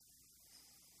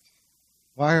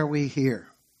Why are we here?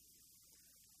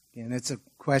 And it's a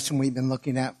question we've been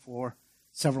looking at for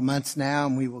several months now,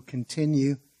 and we will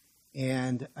continue.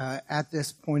 And at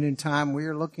this point in time, we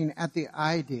are looking at the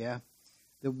idea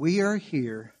that we are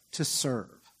here to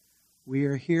serve. We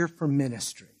are here for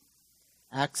ministry.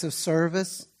 Acts of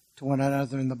service to one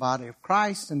another in the body of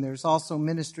Christ, and there's also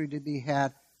ministry to be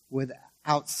had with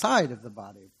outside of the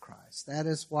body of Christ. That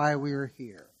is why we are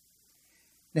here.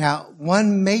 Now,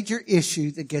 one major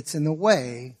issue that gets in the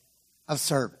way of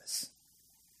service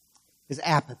is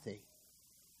apathy.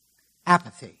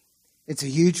 Apathy. It's a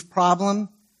huge problem.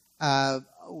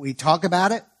 We talk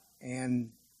about it,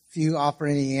 and few offer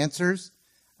any answers.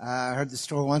 I heard the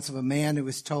story once of a man who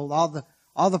was told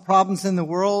all the problems in the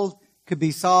world could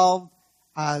be solved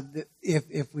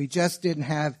if we just didn't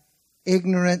have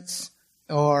ignorance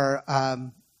or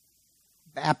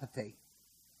apathy.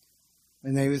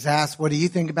 When they was asked, what do you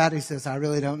think about it? He says, I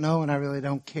really don't know and I really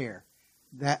don't care.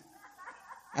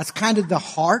 That's kind of the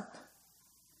heart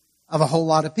of a whole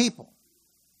lot of people.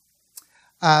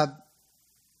 But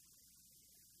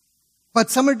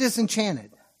some are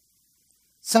disenchanted.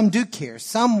 Some do care.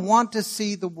 Some want to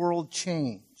see the world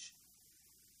change.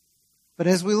 But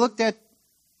as we looked at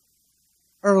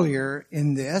earlier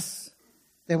in this,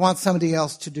 they want somebody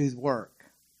else to do the work.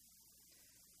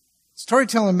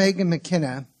 Storyteller Megan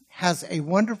McKenna has a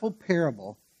wonderful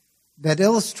parable that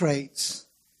illustrates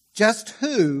just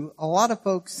who a lot of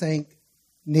folks think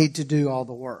need to do all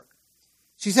the work.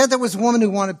 She said there was a woman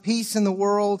who wanted peace in the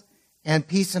world and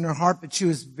peace in her heart, but she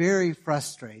was very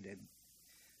frustrated.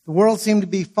 The world seemed to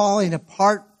be falling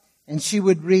apart, and she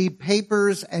would read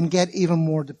papers and get even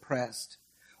more depressed.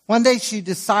 One day she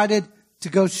decided to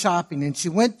go shopping, and she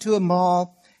went to a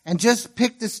mall and just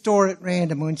picked a store at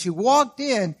random. When she walked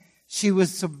in, she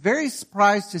was so very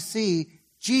surprised to see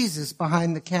Jesus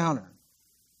behind the counter.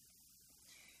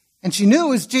 And she knew it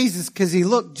was Jesus because he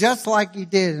looked just like he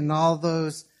did in all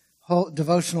those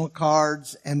devotional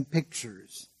cards and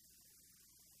pictures.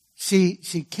 She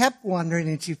kept wondering,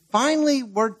 and she finally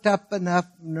worked up enough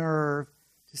nerve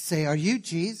to say, "Are you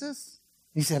Jesus?"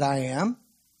 He said, "I am."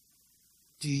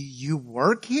 "Do you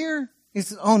work here?" He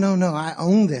said, "Oh, no, I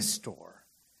own this store."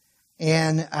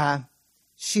 And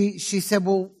she said,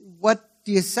 "Well, what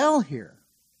do you sell here?"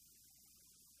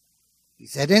 He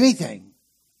said, "Anything."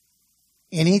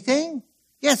 "Anything?"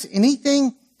 "Yes,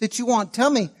 anything that you want. Tell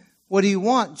me, what do you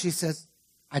want?" She says,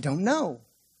 "I don't know."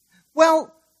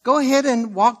 "Well, go ahead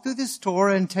and walk through the store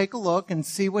and take a look and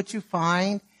see what you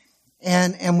find.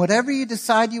 And whatever you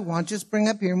decide you want, just bring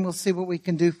up here and we'll see what we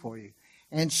can do for you."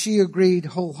 And she agreed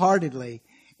wholeheartedly.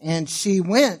 And she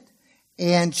went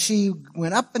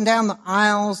up and down the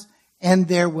aisles, and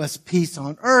there was peace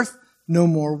on earth, no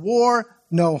more war,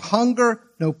 no hunger,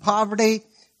 no poverty,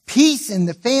 peace in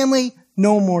the family,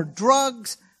 no more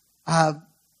drugs,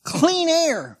 clean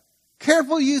air,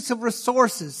 careful use of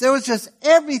resources. There was just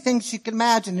everything she could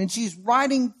imagine, and she's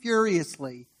writing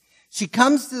furiously. She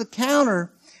comes to the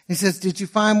counter, and he says, "Did you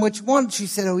find what you wanted?" She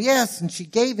said, "Oh, yes," and she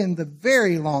gave him the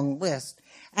very long list.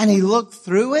 And he looked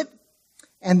through it,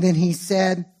 and then he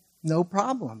said, "No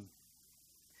problem."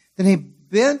 Then he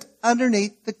bent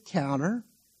underneath the counter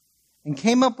and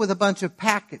came up with a bunch of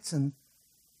packets and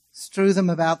threw them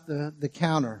about the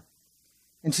counter.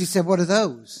 And she said, "What are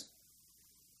those?"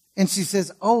 And she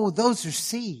says, "Oh, those are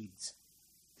seeds.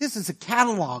 This is a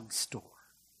catalog store.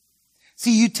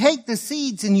 See, you take the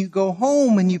seeds and you go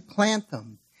home and you plant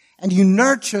them and you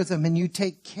nurture them and you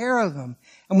take care of them.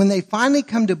 And when they finally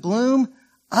come to bloom,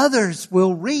 others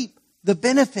will reap the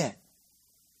benefit."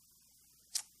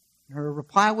 Her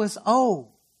reply was,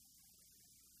 "Oh."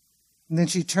 And then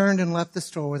she turned and left the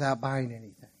store without buying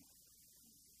anything.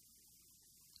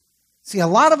 See, a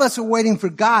lot of us are waiting for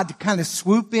God to kind of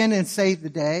swoop in and save the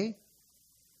day.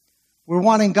 We're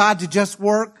wanting God to just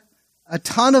work a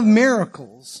ton of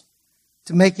miracles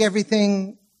to make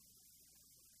everything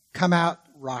come out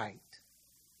right.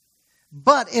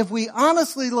 But if we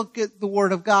honestly look at the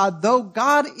Word of God, though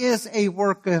God is a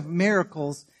work of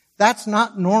miracles, that's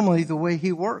not normally the way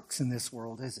He works in this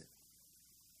world, is it?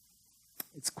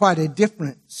 It's quite a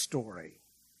different story,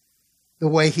 the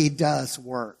way He does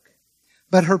work.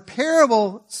 But her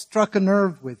parable struck a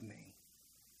nerve with me.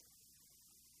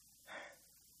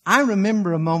 I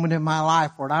remember a moment in my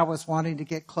life where I was wanting to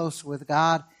get closer with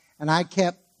God, and I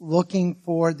kept looking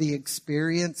for the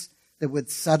experience that would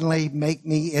suddenly make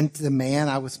me into the man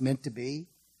I was meant to be.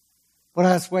 What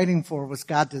I was waiting for was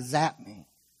God to zap me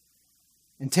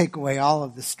and take away all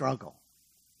of the struggle.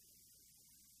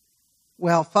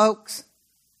 Well, folks,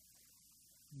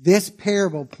 this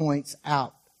parable points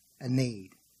out a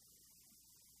need.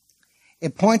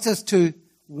 It points us to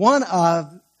one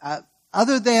of,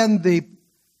 other than the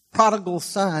prodigal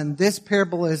son, this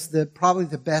parable is probably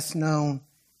the best known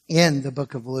in the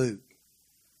book of Luke.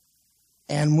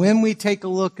 And when we take a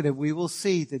look at it, we will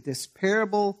see that this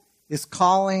parable is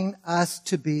calling us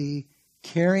to be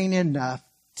caring enough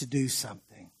to do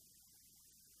something.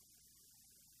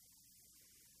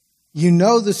 You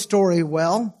know the story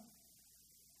well,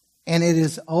 and it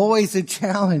is always a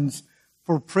challenge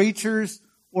for preachers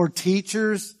or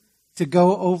teachers to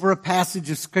go over a passage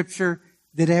of Scripture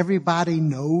that everybody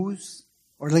knows,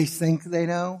 or at least think they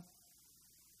know.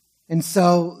 And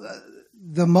so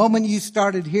the moment you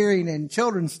started hearing in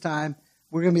children's time,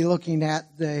 we're going to be looking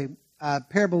at the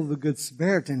parable of the Good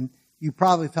Samaritan, you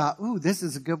probably thought, ooh, this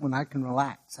is a good one. I can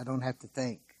relax. I don't have to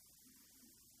think.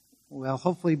 Well,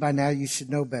 hopefully by now you should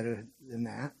know better than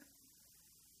that.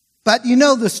 But you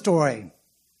know the story.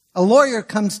 A lawyer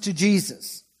comes to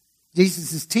Jesus.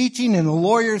 Jesus is teaching and a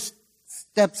lawyer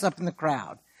steps up in the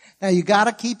crowd. Now you got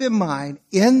to keep in mind,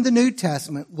 in the New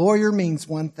Testament, lawyer means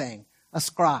one thing, a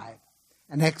scribe,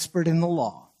 an expert in the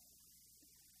law.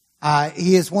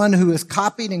 He is one who has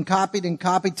copied and copied and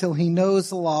copied till he knows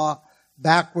the law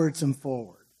backwards and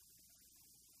forward.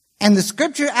 And the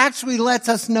Scripture actually lets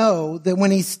us know that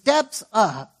when he steps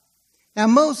up, now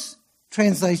most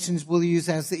translations will use,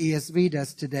 as the ESV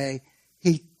does today,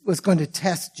 he was going to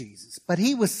test Jesus, but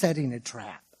he was setting a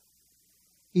trap.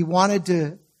 He wanted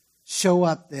to show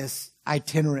up this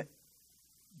itinerant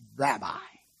rabbi.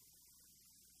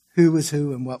 Who was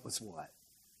who and what was what.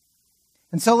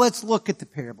 And so let's look at the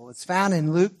parable. It's found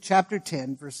in Luke chapter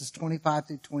 10, verses 25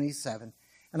 through 27.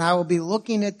 And I will be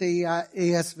looking at the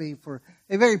ESV for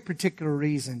a very particular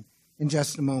reason in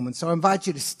just a moment. So I invite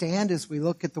you to stand as we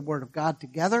look at the Word of God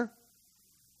together.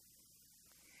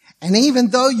 And even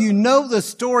though you know the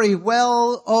story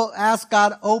well, ask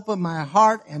God, open my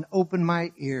heart and open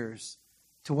my ears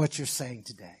to what you're saying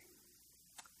today.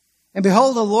 And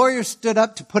behold, a lawyer stood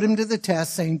up to put him to the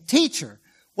test, saying, Teacher,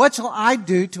 what shall I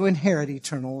do to inherit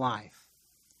eternal life?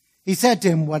 He said to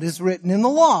him, What is written in the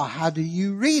law? How do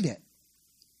you read it?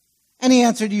 And he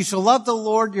answered, You shall love the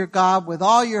Lord your God with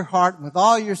all your heart, and with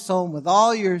all your soul, and with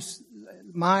all your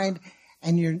mind,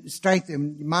 and your strength,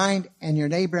 and your mind, and your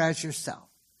neighbor as yourself.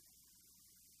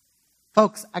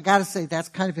 Folks, I got to say, that's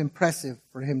kind of impressive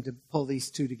for him to pull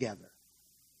these two together.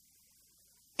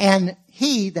 And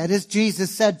he, that is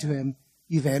Jesus, said to him,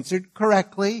 You've answered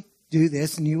correctly. Do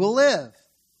this and you will live.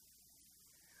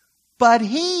 But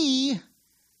he,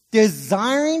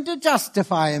 desiring to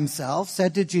justify himself,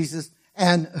 said to Jesus,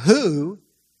 And who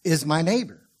is my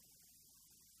neighbor?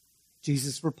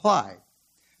 Jesus replied,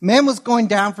 A man was going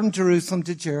down from Jerusalem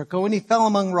to Jericho, and he fell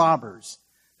among robbers,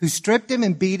 who stripped him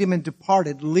and beat him and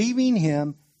departed, leaving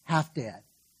him half dead.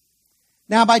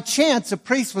 Now by chance a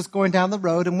priest was going down the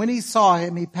road, and when he saw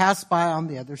him, he passed by on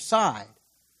the other side.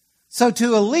 So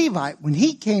to a Levite, when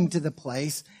he came to the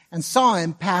place and saw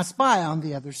him, passed by on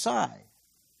the other side.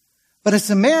 But a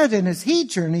Samaritan, as he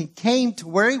journeyed, came to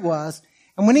where he was,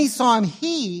 and when he saw him,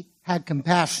 he had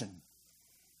compassion.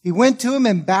 He went to him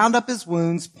and bound up his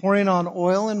wounds, pouring on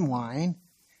oil and wine.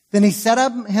 Then he set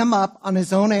him up on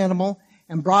his own animal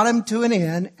and brought him to an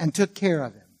inn and took care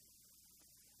of him.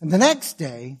 And the next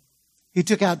day, he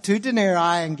took out 2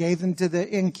 denarii and gave them to the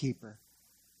innkeeper,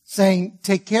 saying,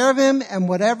 Take care of him, and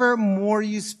whatever more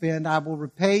you spend, I will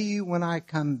repay you when I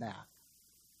come back.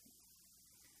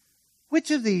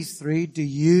 Which of these 3 do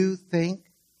you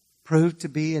think proved to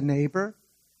be a neighbor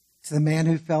to the man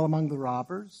who fell among the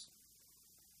robbers?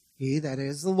 He, that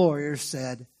is the lawyer,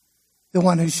 said, The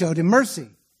one who showed him mercy.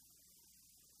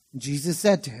 And Jesus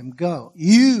said to him,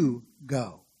 You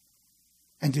go,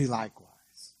 and do likewise.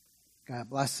 God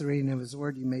bless the reading of his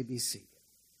word. You may be seated.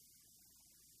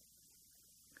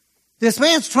 This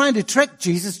man's trying to trick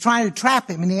Jesus, trying to trap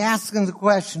him, and he asks him the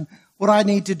question, what do I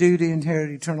need to do to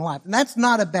inherit eternal life? And that's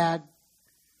not a bad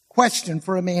question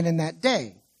for a man in that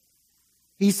day.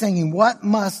 He's saying, what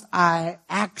must I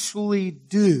actually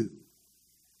do?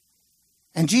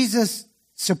 And Jesus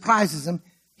surprises him.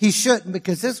 He shouldn't,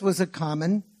 because this was a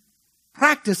common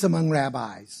practice among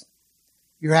rabbis.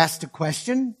 You're asked a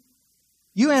question,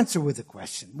 you answer with a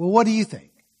question. Well, what do you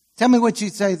think? Tell me what you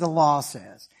say the law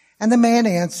says. And the man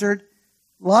answered,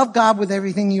 love God with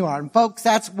everything you are. And folks,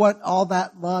 that's what all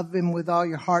that love him with all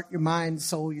your heart, your mind,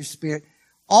 soul, your spirit.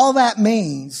 All that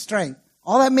means, strength.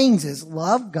 All that means is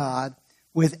love God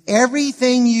with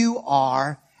everything you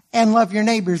are and love your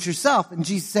neighbors yourself. And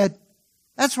Jesus said,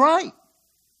 that's right.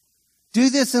 Do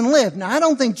this and live. Now, I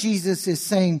don't think Jesus is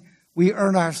saying we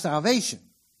earn our salvation.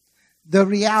 The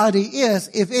reality is,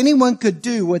 if anyone could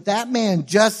do what that man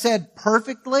just said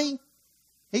perfectly,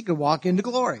 he could walk into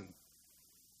glory.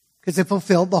 because it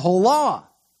fulfilled the whole law.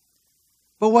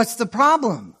 But what's the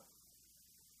problem?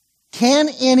 Can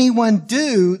anyone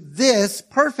do this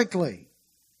perfectly?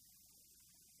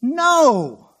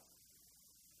 No.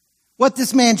 What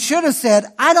this man should have said,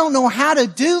 I don't know how to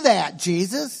do that,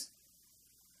 Jesus.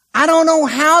 I don't know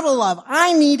how to love.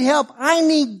 I need help. I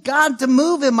need God to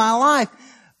move in my life.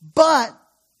 But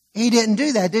he didn't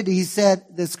do that, did he? He said,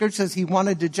 the scripture says he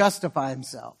wanted to justify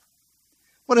himself.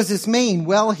 What does this mean?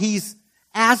 Well, he's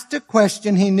asked a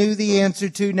question he knew the answer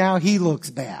to. Now he looks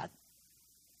bad.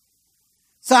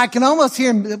 So I can almost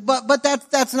hear him, but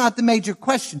that's not the major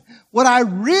question. What I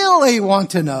really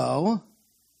want to know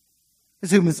is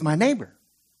who is my neighbor.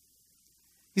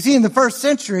 You see, in the first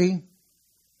century, it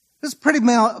was pretty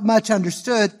much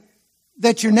understood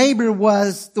that your neighbor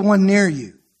was the one near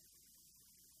you.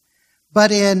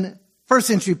 But in first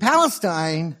century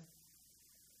Palestine,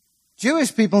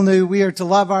 Jewish people knew we are to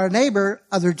love our neighbor,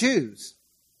 other Jews.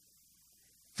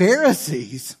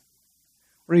 Pharisees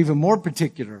were even more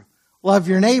particular. Love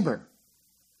your neighbor,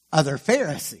 other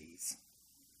Pharisees.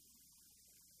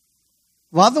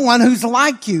 Love the one who's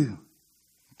like you.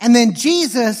 And then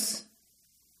Jesus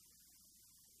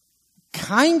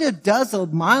kind of does a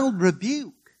mild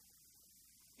rebuke.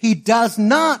 He does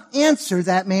not answer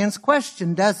that man's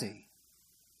question, does he?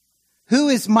 Who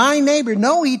is my neighbor?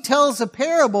 No, he tells a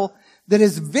parable that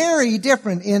is very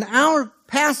different. In our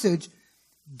passage,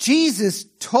 Jesus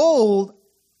told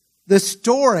the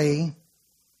story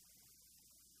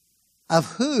of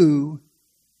who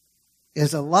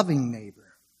is a loving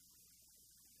neighbor.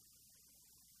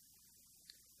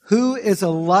 Who is a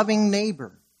loving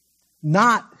neighbor,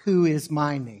 not who is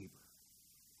my neighbor.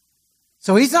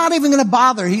 So he's not even going to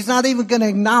bother. He's not even going to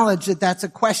acknowledge that that's a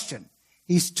question.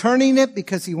 He's turning it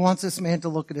because he wants this man to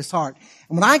look at his heart.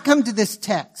 And when I come to this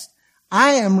text,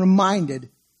 I am reminded,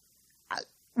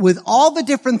 with all the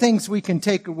different things we can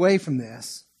take away from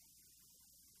this,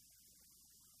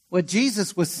 what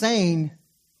Jesus was saying,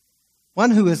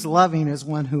 one who is loving is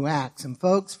one who acts. And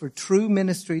folks, for true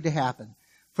ministry to happen,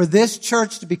 for this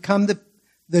church to become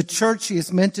the church he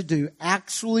is meant to do,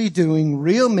 actually doing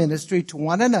real ministry to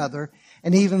one another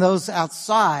and even those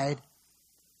outside,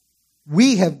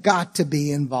 we have got to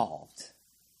be involved.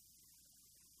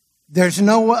 There's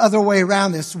no other way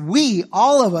around this. We,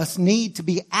 all of us, need to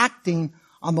be acting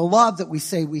on the love that we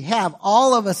say we have.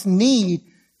 All of us need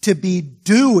to be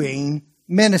doing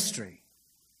ministry.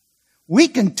 We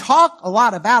can talk a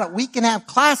lot about it. We can have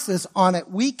classes on it.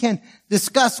 We can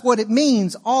discuss what it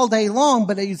means all day long,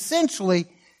 but essentially,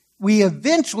 we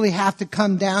eventually have to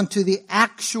come down to the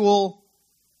actual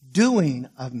doing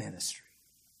of ministry.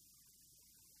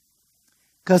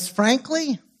 Because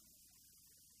frankly,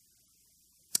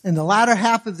 in the latter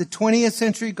half of the 20th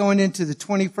century, going into the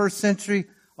 21st century,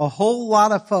 a whole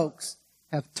lot of folks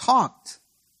have talked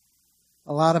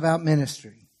a lot about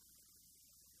ministry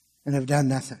and have done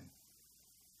nothing.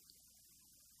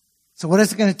 So what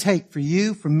is it going to take for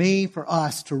you, for me, for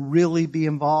us to really be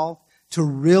involved, to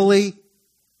really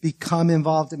become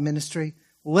involved in ministry?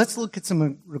 Well, let's look at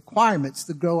some requirements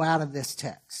that grow out of this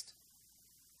text.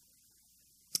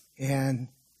 And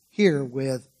hear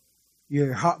with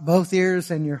your heart, both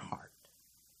ears and your heart.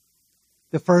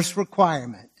 The first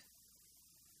requirement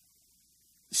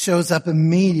shows up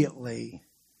immediately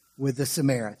with the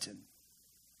Samaritan.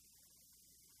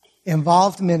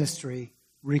 Involved ministry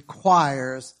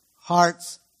requires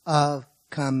hearts of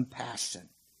compassion.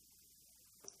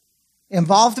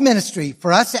 Involved ministry,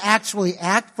 for us to actually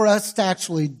act, for us to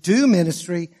actually do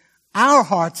ministry, our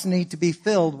hearts need to be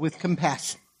filled with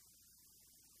compassion.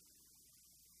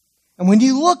 And when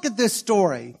you look at this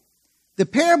story, the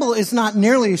parable is not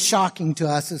nearly as shocking to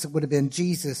us as it would have been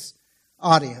Jesus'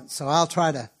 audience. So I'll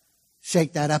try to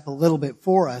shake that up a little bit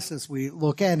for us as we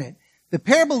look at it. The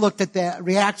parable looked at the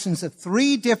reactions of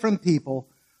 3 different people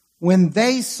when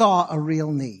they saw a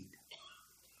real need.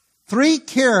 3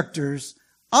 characters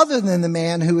other than the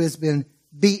man who has been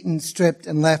beaten, stripped,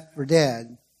 and left for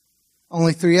dead.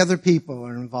 Only 3 other people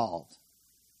are involved.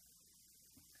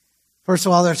 First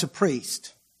of all, there's a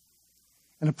priest.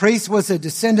 And a priest was a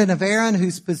descendant of Aaron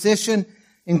whose position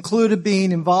included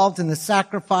being involved in the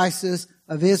sacrifices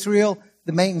of Israel,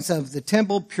 the maintenance of the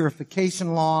temple,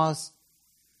 purification laws.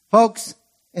 Folks,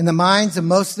 in the minds of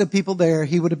most of the people there,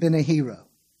 he would have been a hero.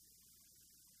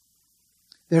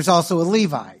 There's also a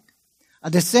Levite,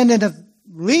 a descendant of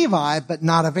Levi, but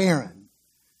not of Aaron.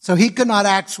 So he could not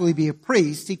actually be a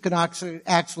priest. He could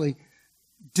actually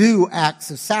do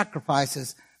acts of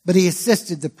sacrifices, but he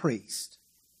assisted the priest.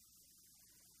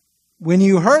 When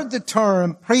you heard the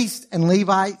term priests and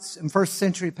Levites in first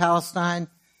century Palestine,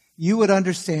 you would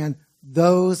understand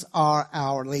Those are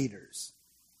our leaders.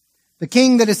 The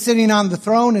king that is sitting on the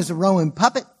throne is a Roman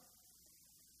puppet.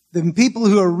 The people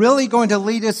who are really going to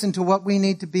lead us into what we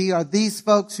need to be are these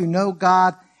folks who know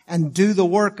God and do the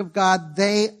work of God.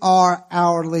 They are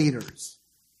our leaders.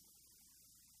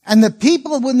 And the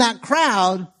people in that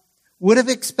crowd would have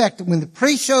expected when the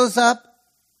priest shows up,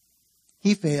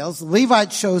 he fails. The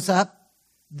Levite shows up.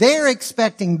 They're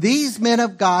expecting these men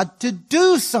of God to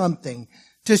do something,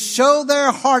 to show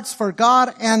their hearts for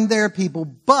God and their people,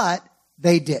 but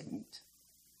they didn't.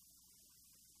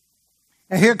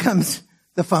 And here comes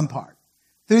the fun part.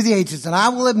 Through the ages, and I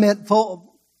will admit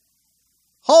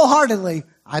wholeheartedly,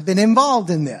 I've been involved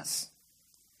in this.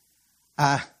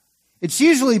 It's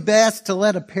usually best to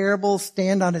let a parable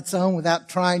stand on its own without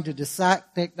trying to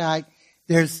dissect it.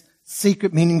 There's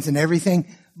secret meanings and everything.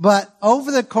 But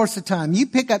over the course of time, you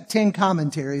pick up 10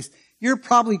 commentaries, you're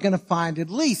probably going to find at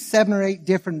least 7 or 8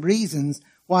 different reasons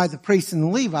why the priest and the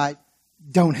Levite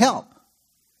don't help.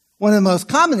 One of the most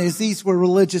common is these were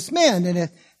religious men, and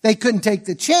if they couldn't take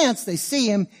the chance, they see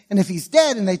him, and if he's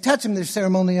dead and they touch him, they're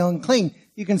ceremonially unclean.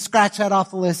 You can scratch that off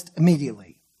the list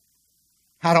immediately.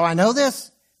 How do I know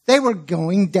this? They were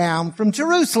going down from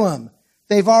Jerusalem.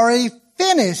 They've already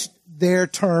finished their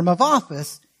term of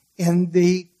office in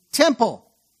the temple.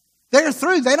 They're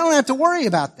through. They don't have to worry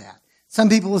about that. Some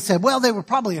people have said, well, they were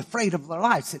probably afraid of their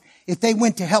lives. If they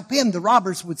went to help him, the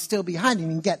robbers would still be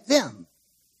hiding and get them.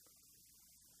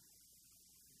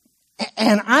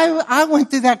 And I went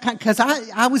through that because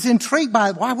I was intrigued by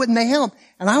it. Why wouldn't they help?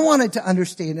 And I wanted to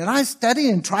understand. And I studied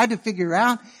and tried to figure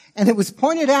out. And it was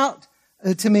pointed out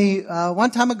to me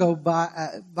one time ago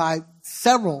by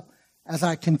several as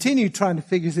I continued trying to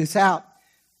figure this out.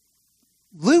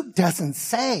 Luke doesn't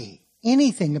say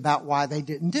anything about why they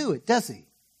didn't do it, does he?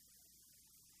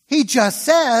 He just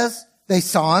says they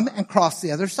saw him and crossed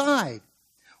the other side.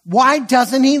 Why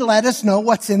doesn't he let us know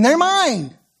what's in their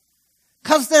mind?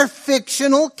 Because they're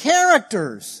fictional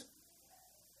characters.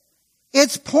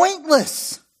 It's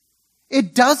pointless.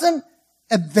 It doesn't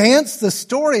advance the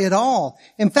story at all.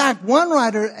 In fact, one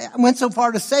writer went so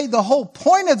far to say the whole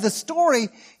point of the story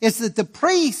is that the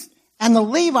priest and the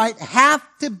Levite have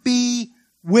to be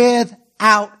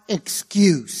without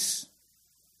excuse.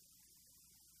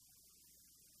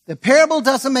 The parable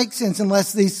doesn't make sense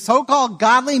unless these so-called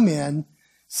godly men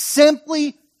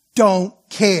simply don't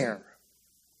care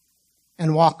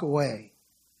and walk away.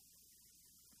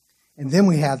 And then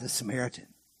we have the Samaritan.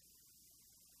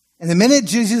 And the minute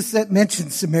Jesus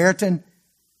mentioned Samaritan,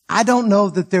 I don't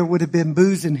know that there would have been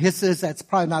boos and hisses. That's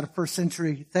probably not a first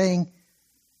century thing.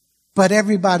 But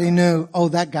everybody knew, oh,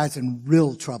 that guy's in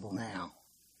real trouble now.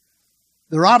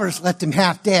 The robbers left him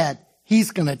half dead. He's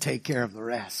going to take care of the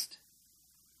rest.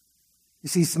 You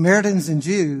see, Samaritans and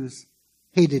Jews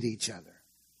hated each other.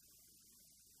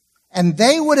 And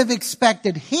they would have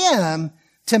expected him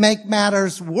to make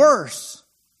matters worse.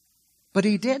 But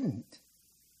he didn't.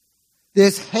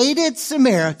 This hated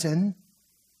Samaritan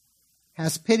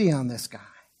has pity on this guy.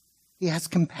 He has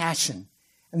compassion.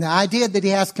 And the idea that he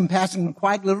has compassion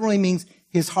quite literally means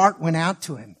his heart went out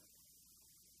to him.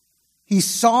 He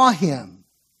saw him.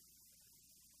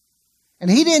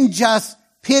 And he didn't just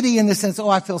pity in the sense, oh,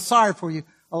 I feel sorry for you.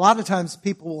 A lot of times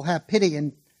people will have pity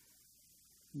and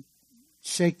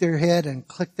shake their head and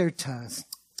click their tongues.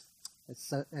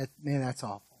 Man, that's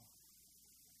awful.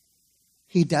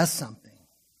 He does something.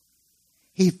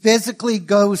 He physically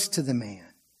goes to the man.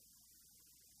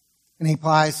 And he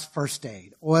applies first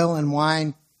aid. Oil and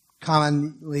wine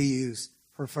commonly used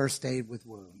for first aid with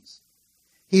wounds.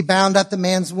 He bound up the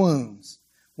man's wounds.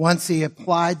 Once he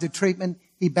applied the treatment,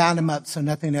 he bound him up so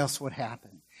nothing else would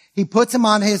happen. He puts him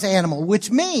on his animal,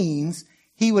 which means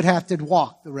he would have to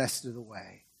walk the rest of the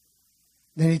way.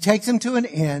 Then he takes him to an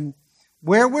inn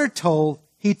where we're told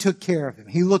he took care of him.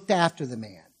 He looked after the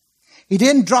man. He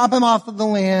didn't drop him off of the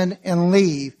land and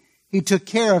leave. He took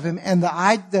care of him. And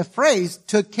the phrase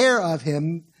took care of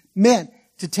him meant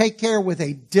to take care with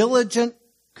a diligent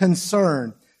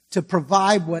concern, to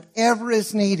provide whatever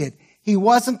is needed. He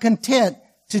wasn't content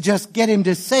to just get him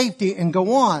to safety and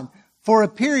go on. For a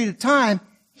period of time,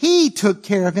 he took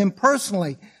care of him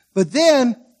personally. But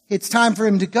then it's time for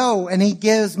him to go, and he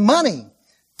gives money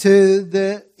to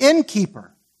the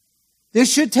innkeeper.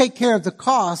 This should take care of the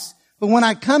cost. But when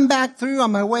I come back through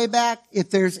on my way back,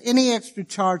 if there's any extra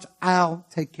charge, I'll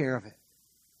take care of it.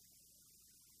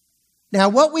 Now,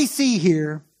 what we see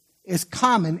here is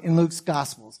common in Luke's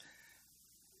Gospels.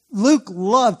 Luke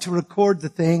loved to record the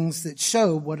things that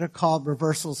show what are called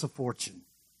reversals of fortune.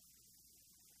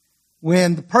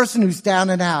 When the person who's down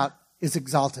and out is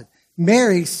exalted.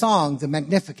 Mary's song, the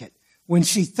Magnificat, when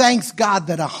she thanks God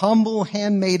that a humble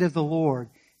handmaid of the Lord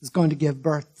is going to give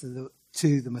birth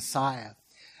to the Messiah.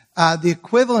 The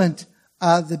equivalent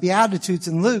of the Beatitudes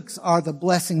in Luke's are the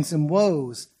blessings and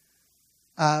woes.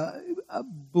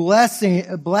 Blessed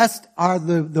are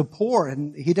the poor,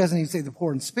 and he doesn't even say the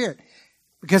poor in spirit,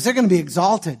 because they're going to be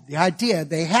exalted. The idea,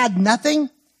 they had nothing,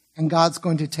 and God's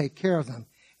going to take care of them.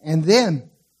 And then,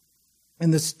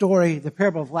 in the story, the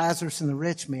parable of Lazarus and the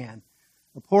rich man,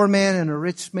 a poor man and a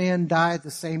rich man died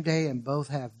the same day, and both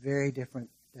have very different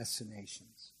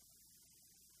destinations.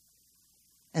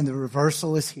 And the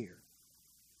reversal is here.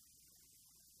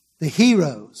 The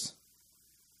heroes,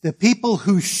 the people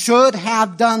who should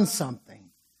have done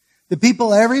something, the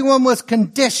people everyone was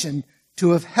conditioned to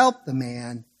have helped the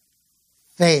man,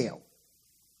 fail.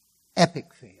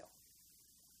 Epic fail.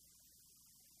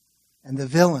 And the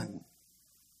villain,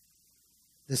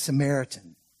 the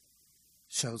Samaritan,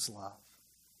 shows love.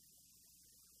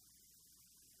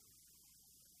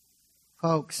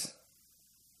 Folks,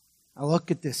 I look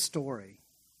at this story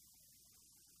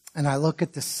and I look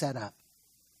at the setup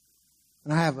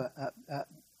and I have a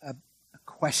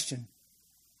question.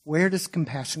 Where does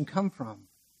compassion come from?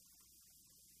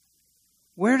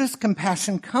 Where does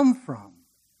compassion come from?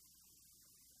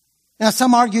 Now,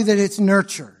 some argue that it's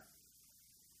nurture.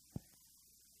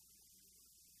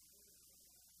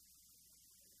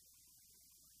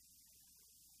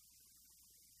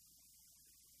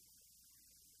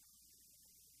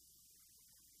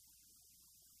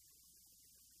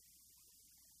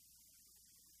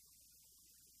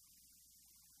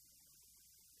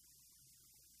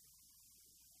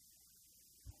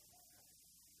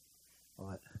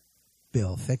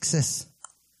 Bill, fix this.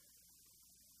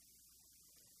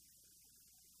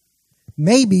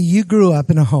 Maybe you grew up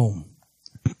in a home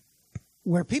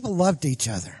where people loved each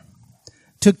other,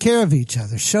 took care of each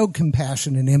other, showed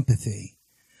compassion and empathy.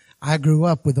 I grew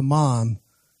up with a mom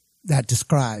that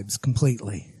describes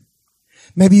completely.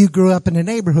 Maybe you grew up in a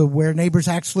neighborhood where neighbors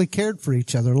actually cared for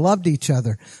each other, loved each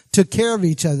other, took care of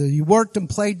each other. You worked and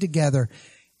played together,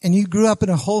 and you grew up in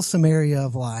a wholesome area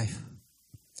of life.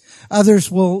 Others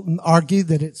will argue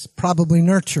that it's probably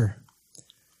nurture.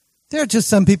 There are just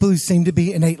some people who seem to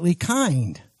be innately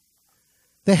kind.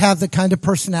 They have the kind of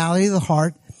personality of the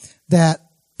heart that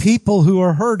people who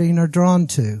are hurting are drawn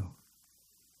to.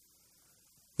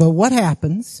 But what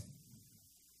happens?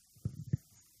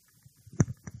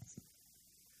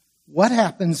 What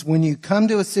happens when you come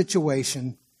to a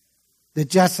situation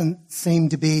that doesn't seem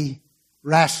to be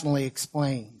rationally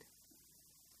explained?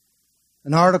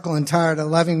 An article entitled "A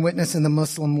Loving Witness in the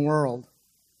Muslim World"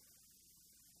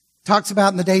 talks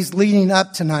about in the days leading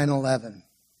up to 9/11,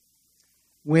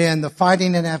 when the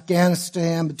fighting in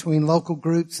Afghanistan between local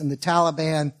groups and the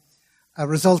Taliban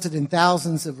resulted in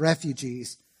thousands of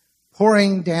refugees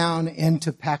pouring down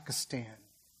into Pakistan.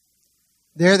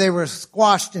 There they were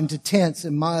squashed into tents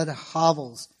and mud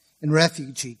hovels in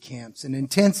refugee camps in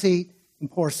intense heat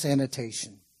and poor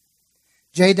sanitation.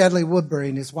 J. Dudley Woodbury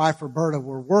and his wife Roberta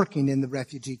were working in the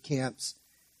refugee camps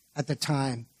at the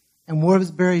time, and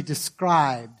Woodbury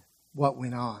described what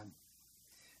went on.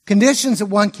 Conditions at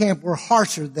one camp were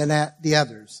harsher than at the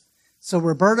others, so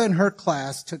Roberta and her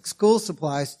class took school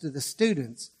supplies to the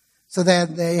students so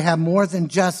that they had more than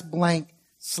just blank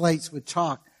slates with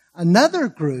chalk. Another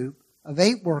group of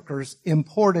 8 workers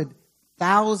imported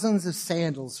thousands of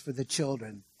sandals for the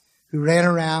children who ran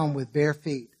around with bare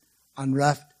feet on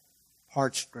rough,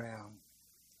 parched ground.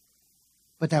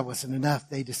 But that wasn't enough.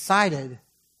 They decided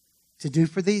to do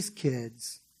for these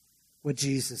kids what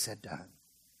Jesus had done.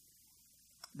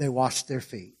 They washed their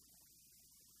feet.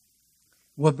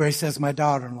 Woodbury says my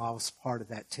daughter-in-law was part of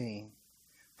that team.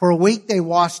 For a week they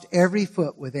washed every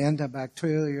foot with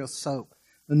antibacterial soap,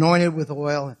 anointed with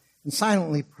oil, and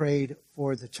silently prayed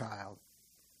for the child.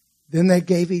 Then they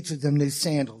gave each of them new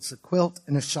sandals, a quilt,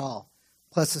 and a shawl,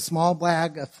 plus a small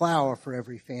bag of flour for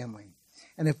every family.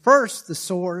 And at first, the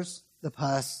sores, the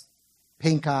pus,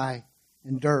 pink eye,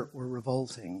 and dirt were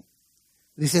revolting.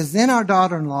 But he says, then our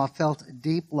daughter-in-law felt a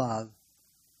deep love.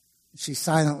 She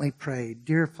silently prayed,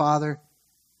 "Dear Father,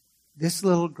 this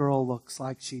little girl looks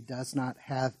like she does not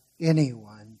have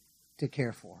anyone to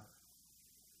care for her.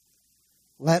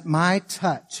 Let my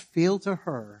touch feel to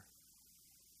her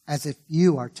as if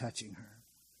you are touching her.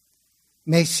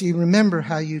 May she remember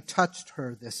how you touched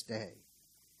her this day.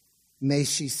 May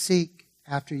she seek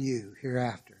after you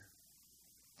hereafter.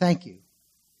 Thank you.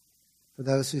 For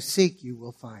those who seek you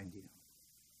will find you."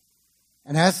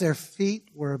 And as their feet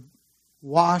were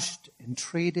washed and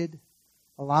treated,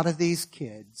 a lot of these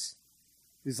kids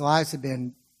whose lives had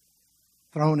been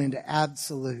thrown into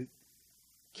absolute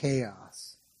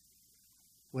chaos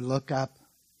would look up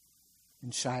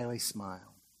and shyly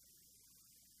smile.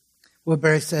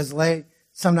 Woodbury says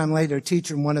sometime later, a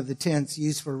teacher in one of the tents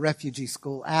used for a refugee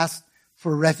school asked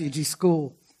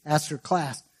her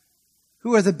class,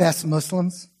 "Who are the best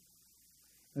Muslims?"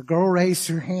 The girl raised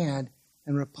her hand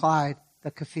and replied,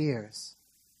 "The Kafirs,"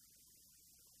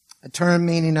 a term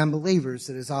meaning unbelievers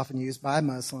that is often used by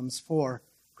Muslims for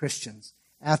Christians.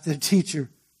 After the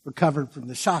teacher recovered from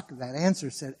the shock of that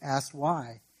answer, asked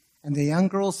why, and the young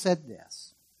girl said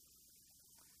this: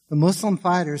 "The Muslim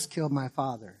fighters killed my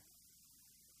father,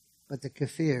 but the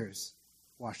Kafirs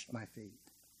washed my feet."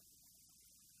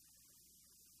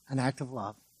 An act of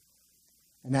love,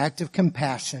 an act of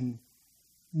compassion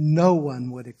no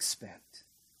one would expect.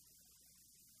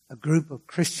 A group of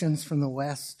Christians from the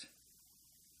West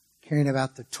caring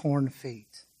about the torn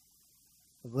feet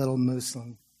of little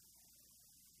Muslim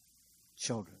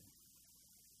children.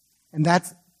 And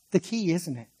that's the key,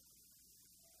 isn't it?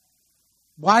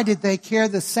 Why did they care?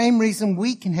 The same reason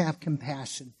we can have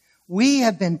compassion. We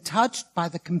have been touched by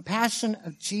the compassion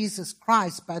of Jesus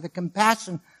Christ, by the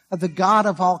compassion of the God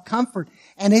of all comfort.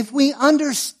 And if we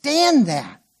understand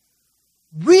that,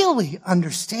 really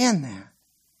understand that,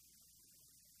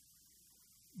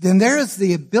 then there is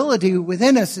the ability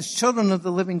within us as children of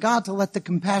the living God to let the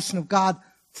compassion of God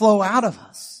flow out of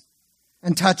us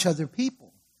and touch other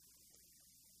people.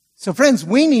 So friends,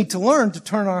 we need to learn to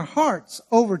turn our hearts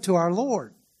over to our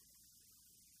Lord.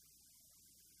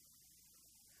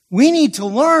 We need to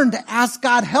learn to ask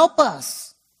God, help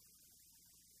us.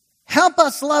 Help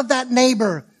us love that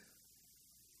neighbor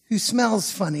who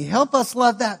smells funny. Help us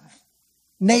love that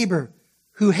neighbor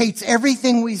who hates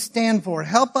everything we stand for.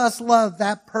 Help us love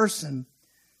that person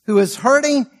who is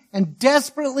hurting and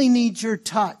desperately needs your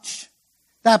touch.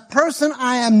 That person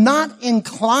I am not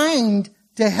inclined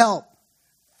to help.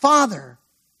 Father,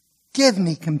 give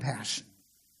me compassion.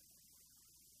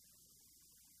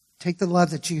 Take the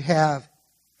love that you have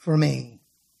for me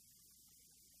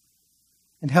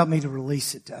and help me to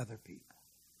release it to other people.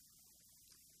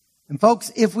 And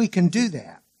folks, if we can do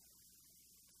that,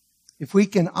 if we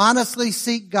can honestly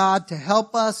seek God to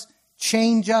help us,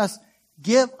 change us,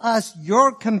 give us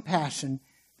your compassion,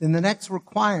 then the next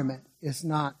requirement is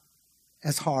not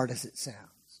as hard as it sounds.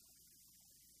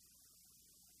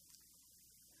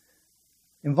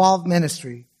 Involved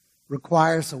ministry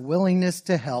requires a willingness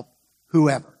to help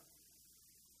whoever.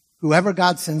 Whoever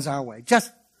God sends our way.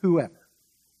 Just whoever.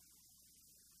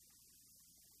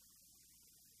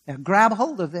 Now grab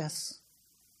hold of this.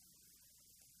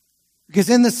 Because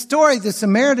in the story, the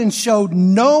Samaritans showed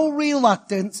no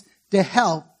reluctance to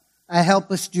help a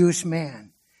helpless Jewish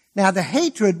man. Now, the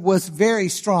hatred was very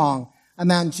strong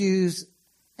among Jews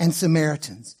and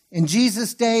Samaritans. In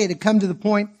Jesus' day, it had come to the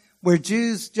point where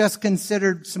Jews just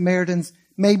considered Samaritans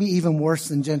maybe even worse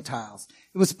than Gentiles.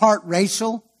 It was part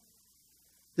racial.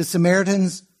 The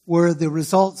Samaritans were the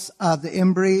results of the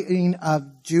inbreeding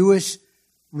of Jewish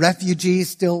refugees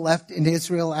still left in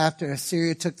Israel after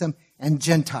Assyria took them, and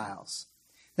Gentiles.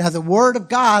 Now, the Word of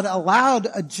God allowed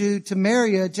a Jew to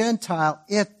marry a Gentile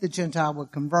if the Gentile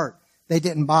would convert. They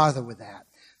didn't bother with that.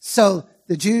 So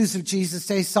the Jews of Jesus'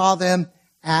 day saw them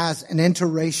as an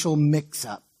interracial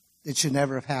mix-up that should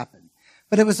never have happened.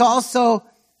 But it was also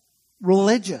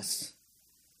religious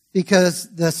because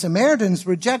the Samaritans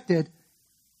rejected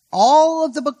all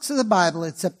of the books of the Bible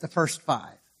except the first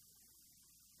 5.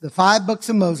 The 5 books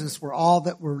of Moses were all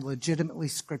that were legitimately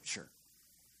scripture.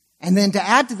 And then to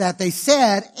add to that, they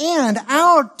said, and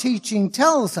our teaching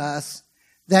tells us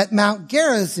that Mount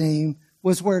Gerizim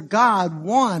was where God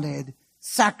wanted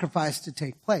sacrifice to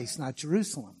take place, not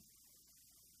Jerusalem.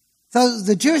 So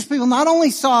the Jewish people not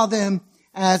only saw them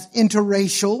as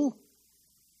interracial,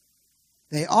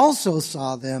 they also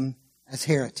saw them as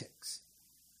heretics.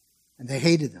 And they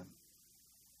hated them.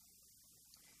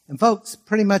 And folks,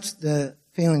 pretty much the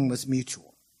feeling was mutual.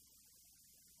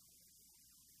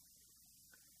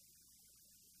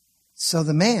 So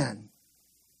the man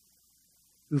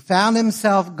who found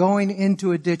himself going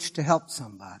into a ditch to help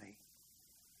somebody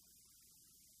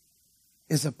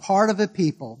is a part of a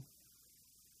people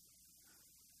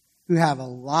who have a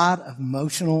lot of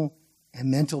emotional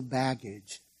and mental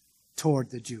baggage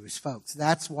toward the Jewish folks.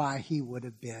 That's why he would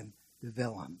have been the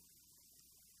villain.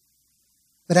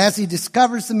 But as he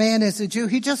discovers the man is a Jew,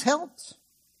 he just helps.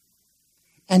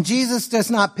 And Jesus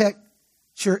does not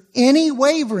picture any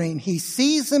wavering. He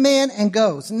sees the man and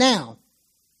goes. Now,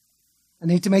 I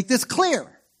need to make this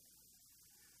clear.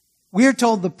 We are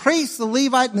told the priest, the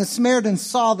Levite, and the Samaritan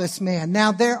saw this man.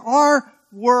 Now, there are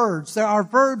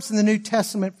verbs in the New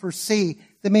Testament for see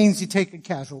that means you take a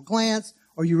casual glance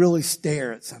or you really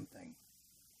stare at something.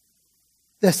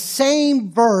 The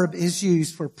same verb is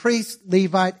used for priest,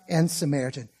 Levite, and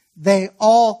Samaritan. They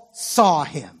all saw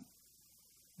him.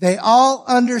 They all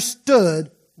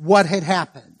understood what had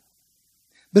happened.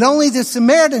 But only the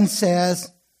Samaritan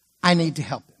says, I need to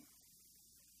help him.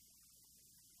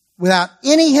 Without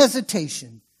any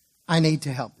hesitation, I need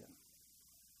to help him.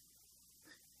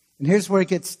 And here's where it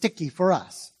gets sticky for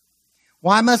us.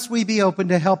 Why must we be open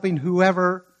to helping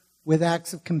whoever with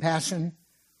acts of compassion?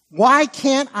 Why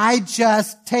can't I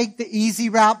just take the easy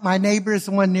route? My neighbor is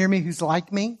the one near me who's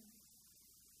like me.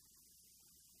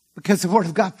 Because the Word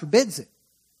of God forbids it.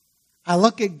 I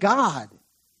look at God.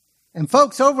 And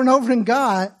folks, over and over in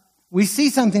God, we see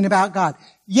something about God.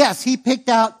 Yes, He picked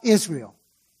out Israel.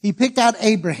 He picked out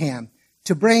Abraham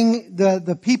to bring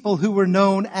the people who were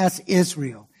known as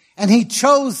Israel. And He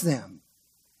chose them.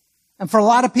 And for a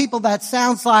lot of people, that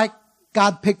sounds like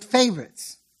God picked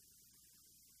favorites.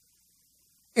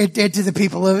 It did to the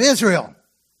people of Israel.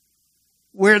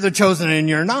 We're the chosen and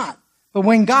you're not. But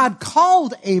when God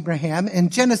called Abraham in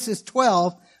Genesis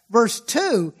 12, verse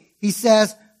 2, He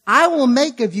says, I will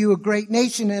make of you a great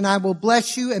nation and I will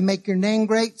bless you and make your name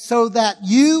great so that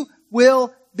you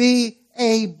will be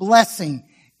a blessing.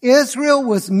 Israel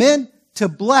was meant to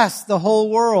bless the whole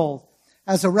world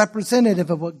as a representative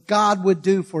of what God would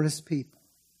do for His people.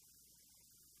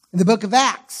 In the book of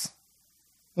Acts,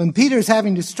 when Peter's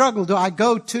having to struggle, do I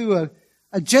go to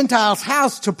a Gentile's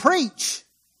house to preach?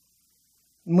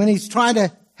 And when he's trying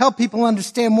to help people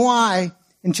understand why,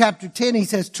 in chapter 10, he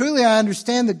says, truly I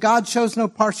understand that God shows no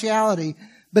partiality,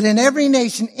 but in every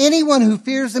nation, anyone who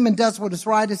fears Him and does what is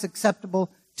right is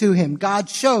acceptable to Him. God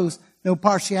shows no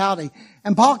partiality.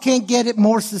 And Paul can't get it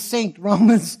more succinct.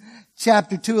 Romans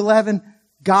chapter 2:11,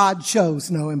 God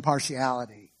shows no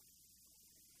impartiality.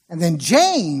 And then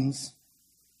James,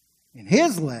 in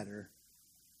his letter,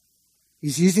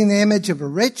 he's using the image of a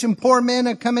rich and poor man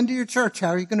that come into your church. How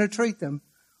are you going to treat them?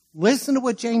 Listen to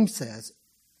what James says.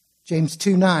 James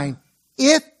 2:9.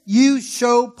 If you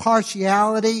show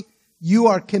partiality, you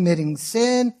are committing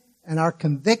sin and are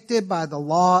convicted by the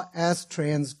law as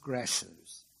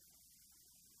transgressors.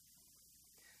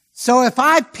 So if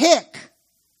I pick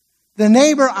the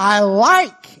neighbor I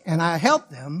like and I help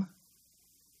them,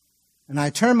 and I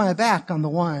turn my back on the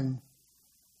one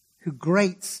who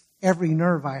grates every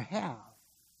nerve I have,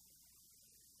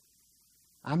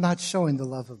 I'm not showing the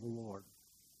love of the Lord.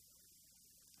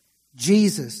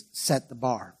 Jesus set the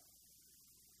bar.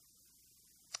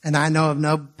 And I know of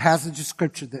no passage of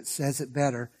Scripture that says it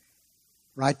better.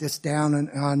 Write this down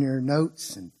on your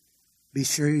notes and be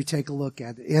sure you take a look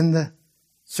at it. In the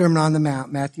Sermon on the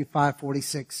Mount, Matthew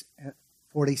 5:46,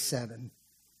 47.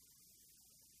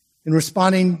 In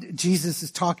responding, Jesus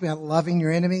is talking about loving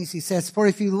your enemies. He says, for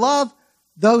if you love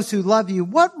those who love you,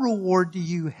 what reward do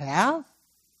you have?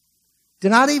 Do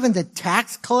not even the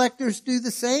tax collectors do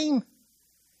the same?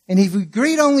 And if you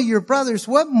greet only your brothers,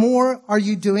 what more are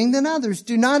you doing than others?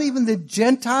 Do not even the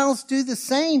Gentiles do the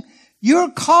same? You're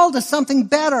called to something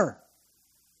better.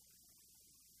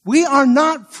 We are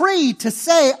not free to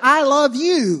say, I love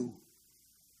you,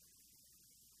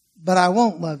 but I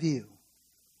won't love you.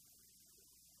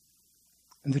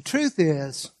 And the truth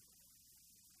is,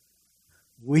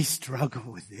 we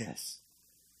struggle with this.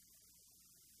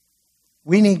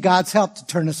 We need God's help to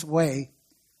turn us away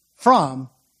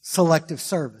from selective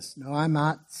service. No, I'm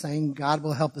not saying God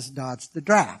will help us dodge the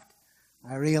draft.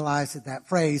 I realize that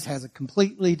phrase has a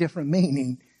completely different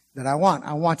meaning that I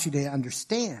want you to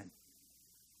understand.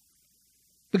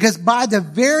 Because by the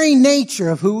very nature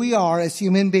of who we are as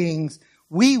human beings,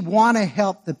 we want to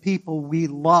help the people we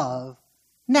love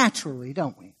naturally,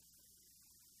 don't we?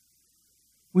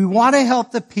 We want to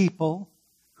help the people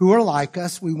who are like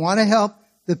us. We want to help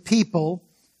the people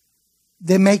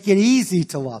that make it easy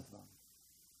to love them.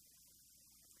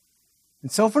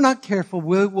 And so if we're not careful,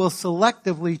 we will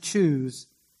selectively choose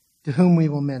to whom we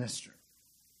will minister.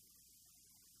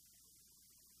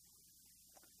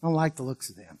 I don't like the looks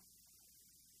of them.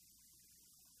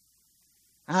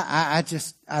 I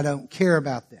don't care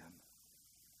about them.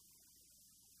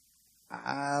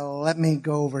 Let me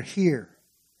go over here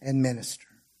and minister.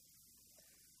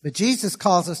 But Jesus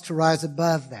calls us to rise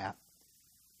above that.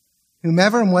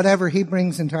 Whomever and whatever He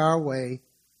brings into our way,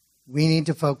 we need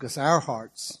to focus our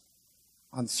hearts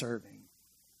on serving.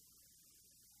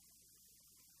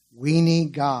 We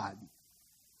need God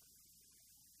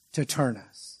to turn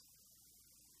us.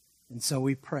 And so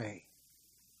we pray,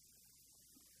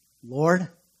 Lord,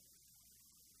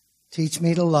 teach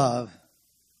me to love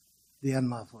the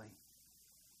unlovely.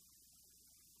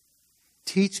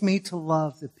 Teach me to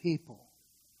love the people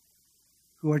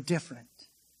who are different.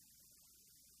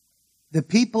 the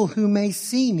people who may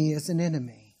see me as an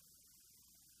enemy.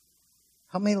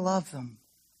 Help me love them.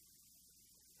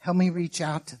 Help me reach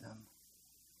out to them.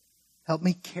 Help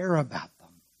me care about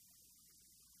them.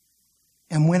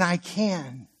 And when I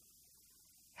can,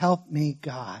 help me,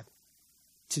 God,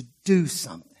 to do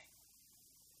something.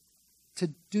 To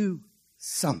do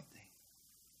something.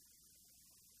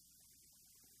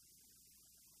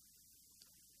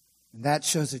 And that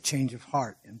shows a change of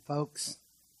heart. And folks,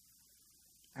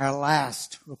 our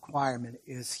last requirement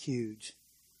is huge.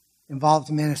 Involved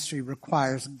ministry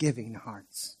requires giving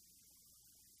hearts.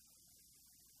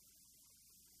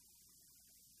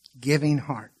 Giving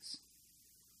hearts.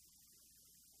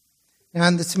 Now,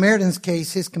 in the Samaritan's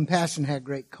case, his compassion had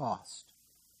great cost.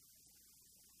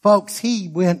 Folks, he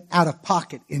went out of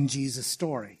pocket in Jesus'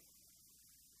 story.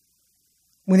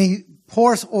 When he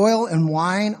pours oil and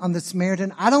wine on the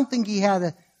Samaritan, I don't think he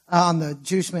had on the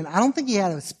Jewish man, I don't think he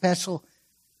had a special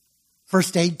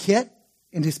first aid kit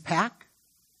in his pack.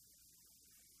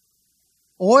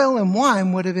 Oil and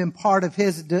wine would have been part of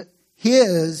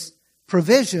his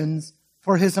provisions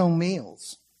for his own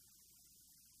meals.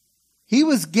 He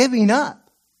was giving up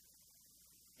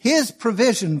his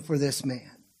provision for this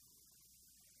man.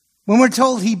 When we're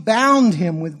told he bound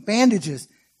him with bandages,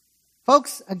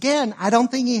 folks, again, I don't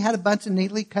think he had a bunch of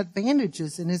neatly cut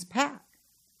bandages in his pack.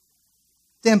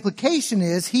 The implication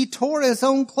is he tore his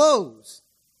own clothes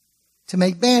to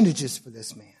make bandages for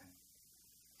this man.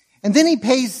 And then he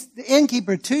pays the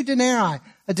innkeeper 2 denarii.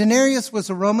 A denarius was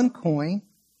a Roman coin.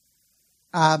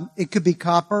 It could be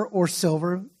copper or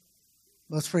silver,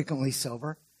 most frequently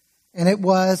silver. And it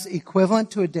was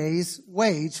equivalent to a day's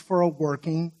wage for a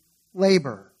working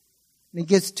laborer. And he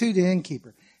gets 2 to the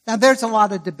innkeeper. Now, there's a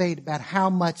lot of debate about how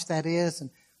much that is,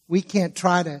 and we're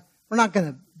not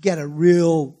going to get a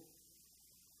real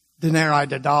denarii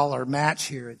to dollar match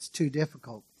here. It's too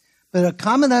difficult. But a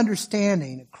common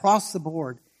understanding across the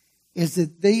board is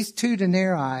that these 2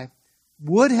 denarii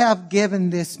would have given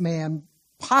this man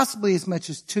possibly as much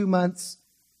as 2 months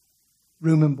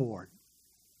room and board.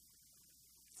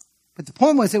 But the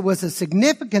point was, it was a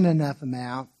significant enough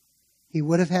amount, he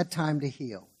would have had time to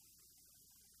heal.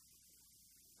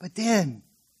 But then,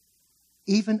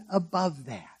 even above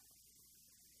that,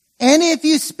 and if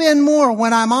you spend more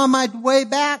when I'm on my way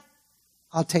back,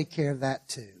 I'll take care of that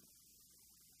too.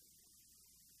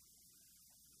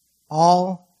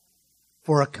 All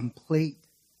for a complete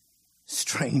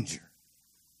stranger.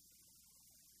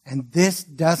 And this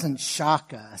doesn't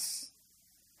shock us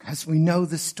because we know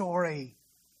the story.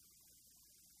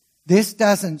 This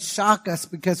doesn't shock us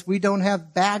because we don't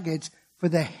have baggage for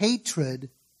the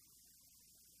hatred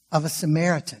of a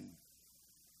Samaritan.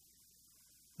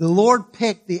 The Lord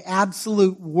picked the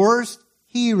absolute worst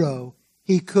hero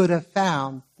he could have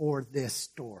found for this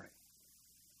story.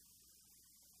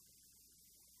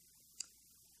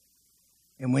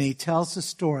 And when he tells the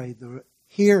story, the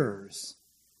hearers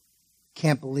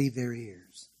can't believe their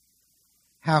ears.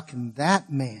 How can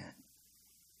that man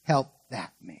help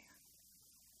that man?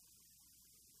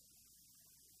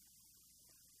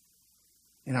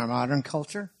 In our modern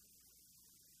culture,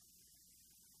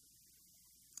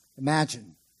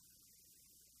 imagine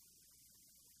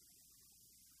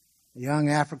a young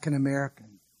African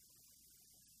American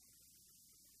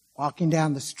walking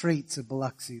down the streets of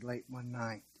Biloxi late one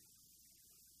night,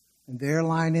 and there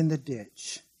lying in the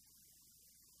ditch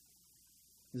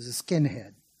is a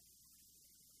skinhead.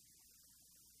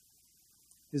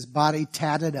 His body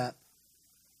tatted up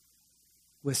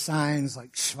with signs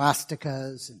like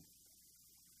swastikas and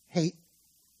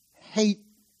hate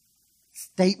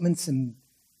statements and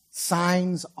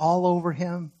signs all over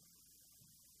him.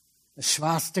 A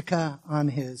swastika on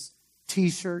his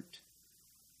t-shirt.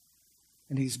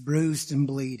 And he's bruised and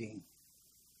bleeding.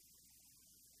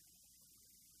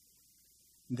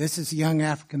 This is a young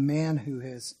African man who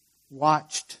has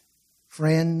watched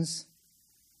friends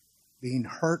being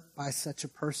hurt by such a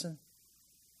person,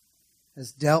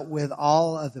 has dealt with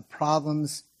all of the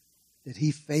problems that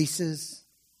he faces,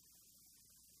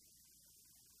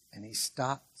 and he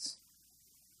stops.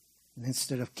 And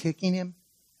instead of kicking him,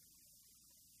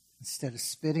 instead of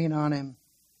spitting on him,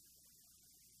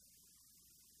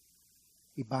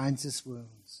 he binds his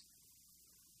wounds.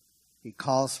 He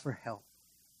calls for help.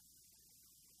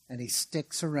 And he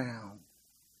sticks around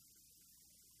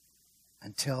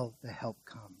until the help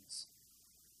comes.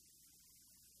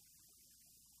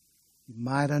 You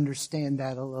might understand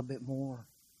that a little bit more.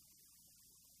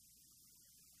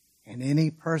 And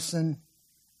any person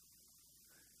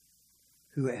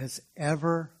who has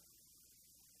ever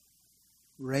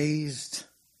raised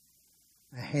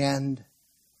a hand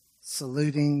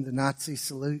saluting the Nazi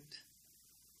salute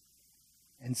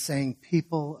and saying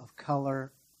people of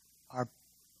color are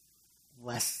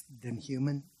less than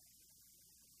human,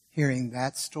 hearing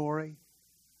that story,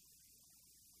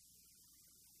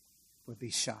 would be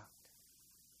shocked.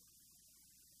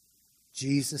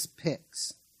 Jesus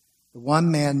picks the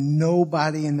one man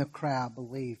nobody in the crowd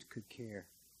believed could care.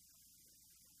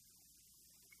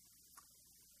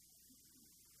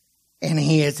 And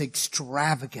he is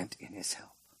extravagant in his help.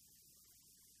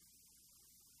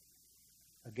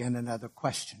 Again, another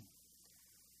question.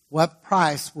 What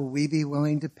price will we be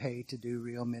willing to pay to do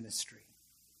real ministry?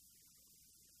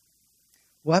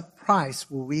 What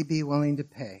price will we be willing to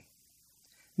pay?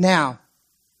 Now,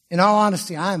 in all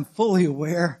honesty, I am fully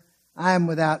aware, I am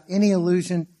without any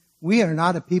illusion, we are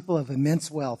not a people of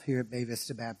immense wealth here at Bay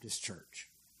Vista Baptist Church.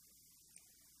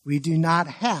 We do not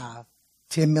have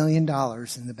 $10 million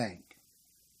in the bank.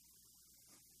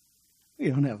 We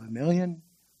don't have $1 million.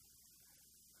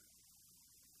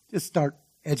 Just start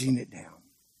edging it down.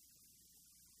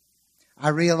 I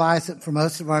realize that for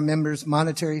most of our members,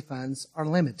 monetary funds are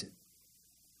limited.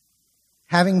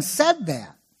 Having said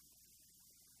that,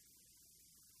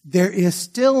 there is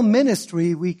still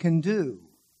ministry we can do.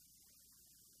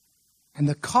 And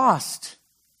the cost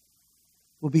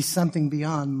will be something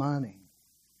beyond money.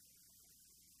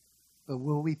 But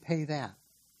will we pay that?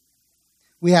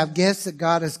 We have gifts that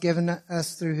God has given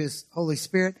us through His Holy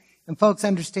Spirit. And folks,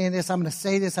 understand this. I'm going to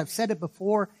say this. I've said it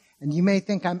before, and you may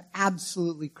think I'm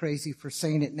absolutely crazy for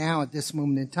saying it now at this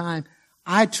moment in time.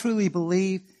 I truly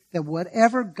believe that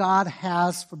whatever God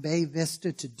has for Bay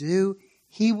Vista to do,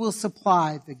 He will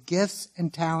supply the gifts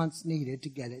and talents needed to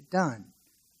get it done.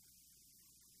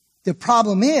 The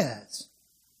problem is,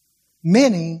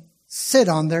 many sit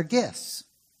on their gifts.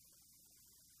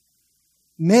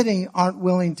 Many aren't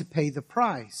willing to pay the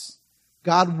price.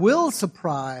 God will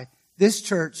supply this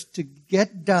church to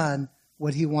get done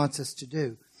what He wants us to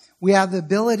do. We have the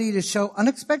ability to show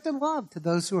unexpected love to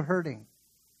those who are hurting.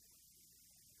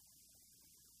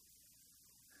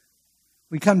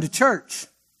 We come to church.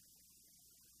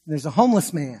 There's a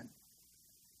homeless man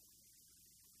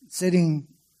sitting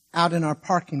out in our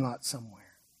parking lot somewhere.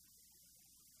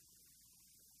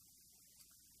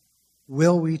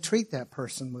 Will we treat that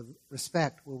person with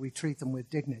respect? Will we treat them with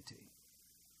dignity?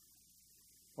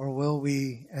 Or will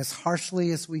we, as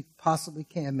harshly as we possibly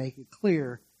can, make it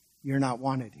clear you're not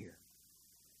wanted here?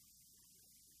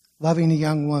 Loving a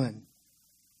young woman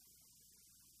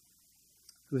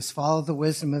who has followed the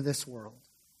wisdom of this world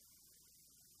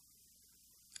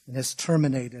and has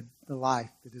terminated the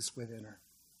life that is within her.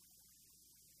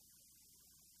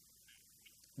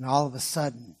 And all of a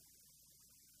sudden,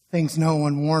 things no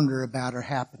one warned her about are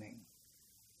happening.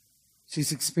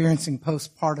 She's experiencing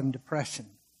postpartum depression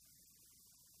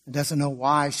and doesn't know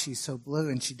why she's so blue,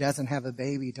 and she doesn't have a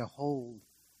baby to hold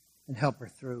and help her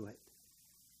through it.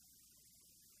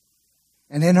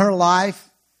 And in her life,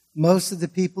 most of the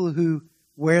people who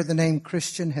wear the name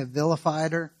Christian have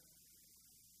vilified her.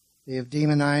 They have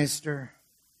demonized her.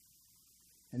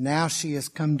 And now she has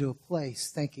come to a place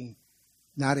thinking,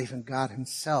 not even God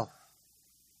Himself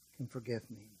can forgive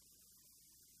me.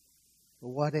 But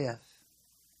what if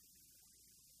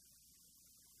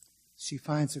she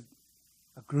finds a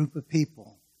group of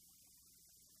people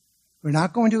who are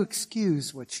not going to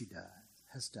excuse what she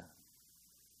has done,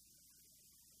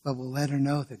 but will let her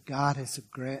know that God is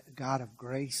a God of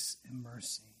grace and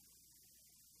mercy,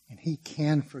 and He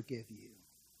can forgive you,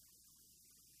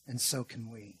 and so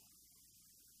can we.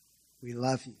 We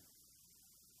love you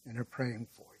and are praying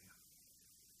for you.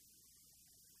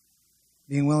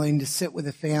 Being willing to sit with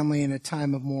a family in a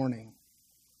time of mourning.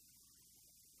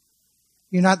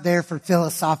 You're not there for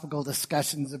philosophical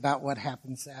discussions about what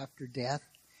happens after death.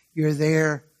 You're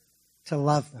there to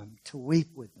love them, to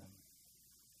weep with them.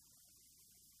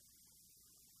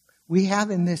 We have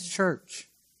in this church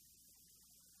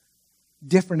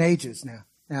different ages now.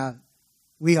 Now,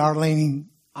 we are leaning,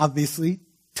 obviously,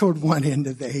 toward one end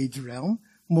of the age realm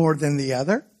more than the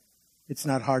other. It's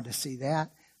not hard to see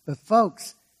that. But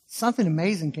folks, something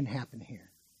amazing can happen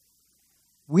here.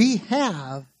 We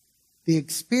have the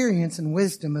experience and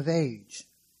wisdom of age.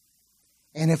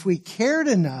 And if we cared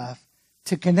enough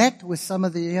to connect with some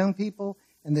of the young people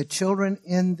and the children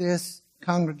in this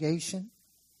congregation,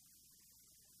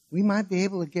 we might be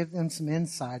able to give them some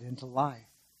insight into life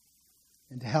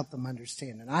and to help them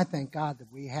understand. And I thank God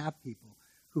that we have people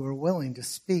who are willing to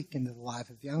speak into the life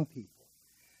of young people.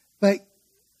 But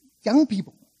young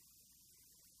people,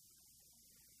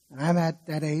 and I'm at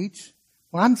that age,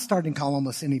 well, I'm starting to call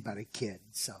almost anybody kid.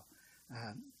 So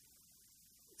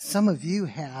some of you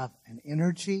have an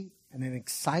energy and an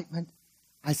excitement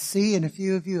I see in a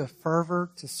few of you a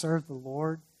fervor to serve the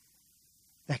Lord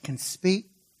that can speak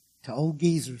to old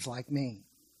geezers like me.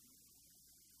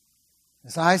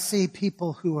 As I see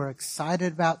people who are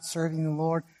excited about serving the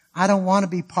Lord, I don't want to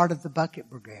be part of the bucket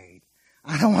brigade.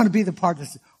 I don't want to be the part that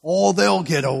says, oh, they'll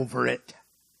get over it.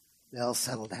 They'll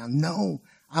settle down. No,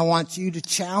 I want you to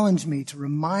challenge me, to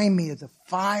remind me of the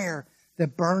fire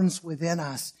that burns within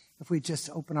us if we just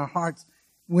open our hearts.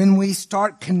 When we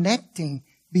start connecting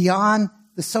beyond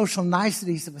the social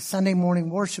niceties of a Sunday morning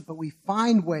worship, but we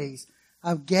find ways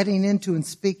of getting into and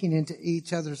speaking into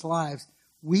each other's lives,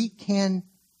 we can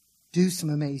do some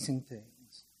amazing things.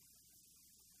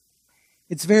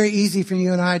 It's very easy for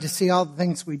you and I to see all the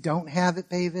things we don't have at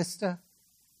Bay Vista.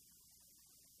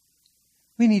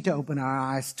 We need to open our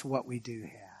eyes to what we do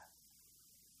have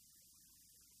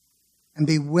and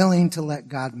be willing to let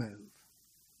God move.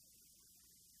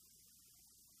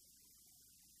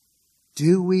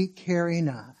 Do we care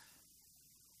enough?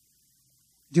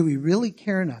 Do we really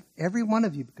care enough? Every one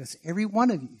of you, because every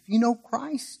one of you, if you know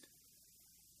Christ,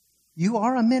 you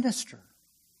are a minister.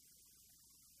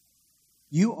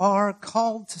 You are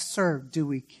called to serve. Do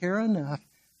we care enough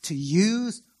to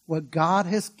use what God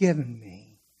has given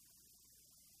me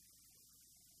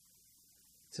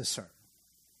to serve?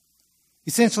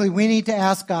 Essentially, we need to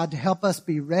ask God to help us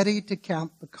be ready to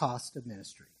count the cost of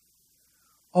ministry.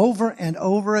 Over and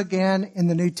over again in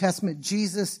the New Testament,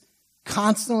 Jesus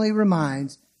constantly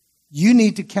reminds, you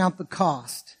need to count the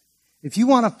cost. If you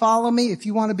want to follow me, if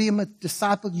you want to be a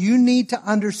disciple, you need to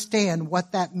understand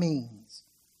what that means.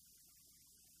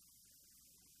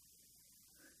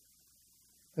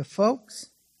 But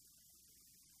folks,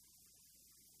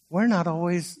 we're not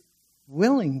always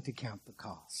willing to count the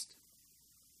cost.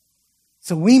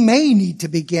 So we may need to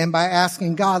begin by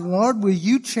asking God, Lord, will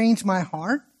you change my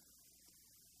heart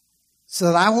so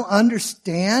that I will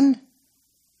understand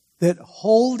that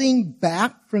holding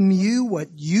back from you what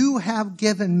you have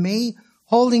given me,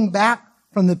 holding back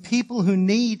from the people who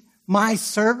need my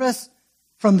service,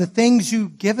 from the things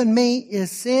you've given me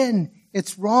is sin.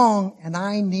 It's wrong, and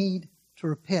I need to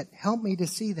repent. Help me to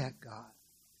see that, God.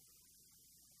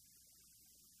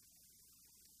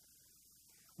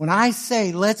 When I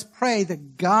say, let's pray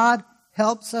that God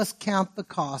helps us count the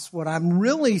cost, what I'm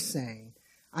really saying,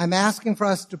 I'm asking for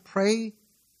us to pray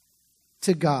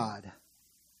to God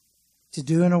to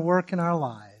do a work in our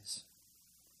lives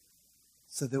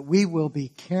so that we will be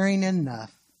caring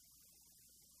enough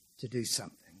to do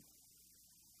something.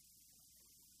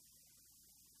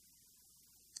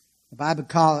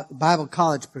 The Bible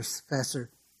college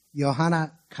professor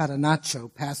Yohanan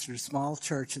Catanaccio pastored a small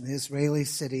church in the Israeli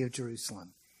city of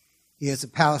Jerusalem. He is a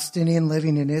Palestinian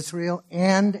living in Israel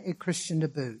and a Christian to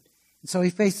boot. And so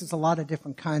he faces a lot of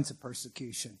different kinds of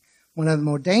persecution. One of the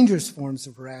more dangerous forms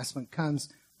of harassment comes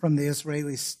from the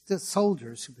Israeli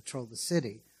soldiers who patrol the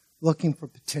city, looking for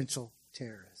potential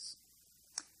terrorists.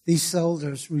 These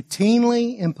soldiers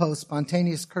routinely impose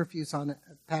spontaneous curfews on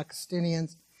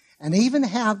Palestinians and even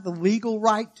have the legal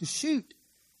right to shoot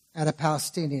at a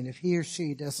Palestinian if he or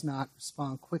she does not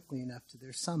respond quickly enough to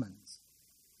their summons.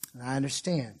 And I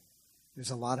understand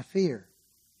there's a lot of fear.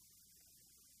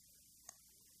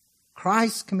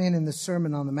 Christ's command in the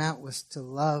Sermon on the Mount was to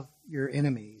love your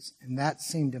enemies, and that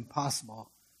seemed impossible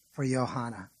for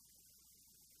Yohanan.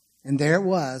 And there it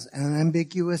was,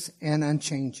 unambiguous and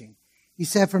unchanging. He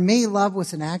said, for me, love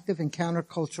was an active and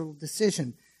countercultural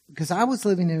decision because I was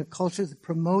living in a culture that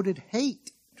promoted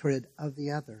hatred of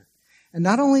the other. And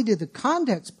not only did the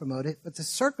context promote it, but the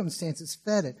circumstances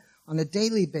fed it on a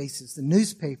daily basis, the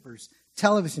newspapers,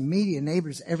 television, media,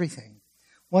 neighbors, everything.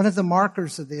 One of the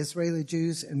markers of the Israeli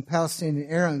Jews and Palestinian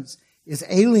Arabs is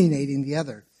alienating the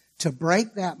other. To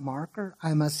break that marker,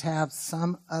 I must have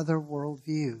some other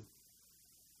worldview.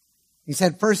 He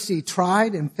said first he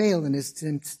tried and failed in his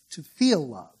attempt to feel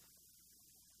love.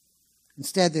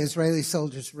 Instead, the Israeli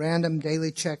soldiers random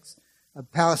daily checks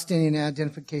of Palestinian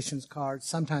identification cards,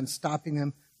 sometimes stopping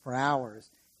them for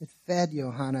hours. It fed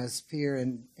Yohanan's fear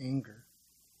and anger.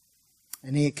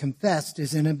 And he confessed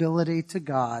his inability to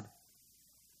God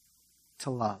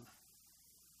to love.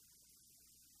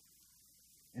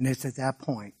 And it's at that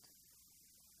point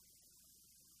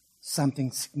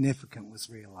something significant was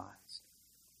realized.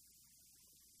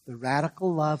 The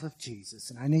radical love of Jesus,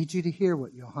 and I need you to hear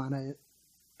what Yohanan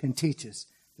can teach us.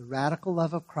 The radical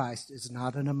love of Christ is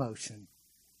not an emotion,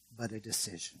 but a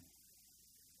decision.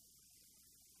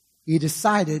 He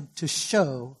decided to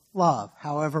show love,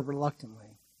 however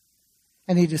reluctantly.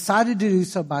 And he decided to do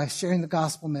so by sharing the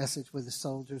gospel message with the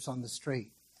soldiers on the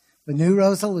street. With new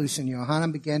resolution,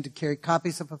 Yohanan began to carry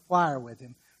copies of a flyer with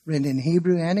him, written in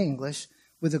Hebrew and English,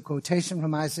 with a quotation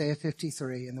from Isaiah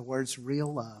 53 and the words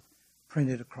real love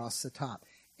printed across the top.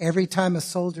 Every time a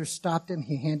soldier stopped him,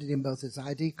 he handed him both his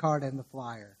ID card and the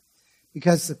flyer.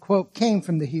 Because the quote came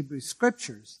from the Hebrew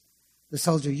Scriptures, the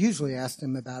soldier usually asked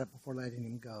him about it before letting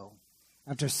him go.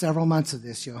 After several months of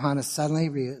this, Johannes suddenly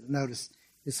noticed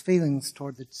his feelings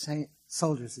toward the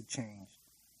soldiers had changed.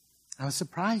 I was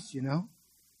surprised, you know.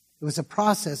 It was a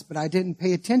process, but I didn't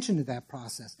pay attention to that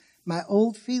process. My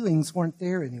old feelings weren't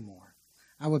there anymore.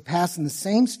 I would pass in the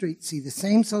same street, see the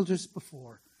same soldiers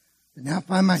before, but now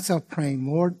find myself praying,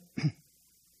 Lord,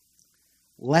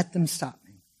 let them stop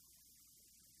me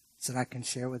so that I can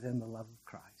share with them the love of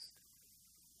Christ.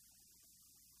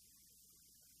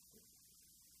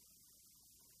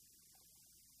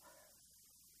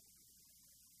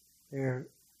 There's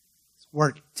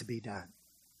work to be done,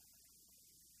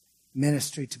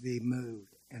 ministry to be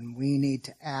moved, and we need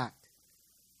to act.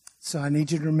 So I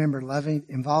need you to remember,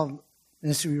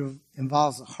 ministry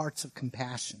involves the hearts of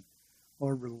compassion.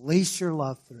 Lord, release your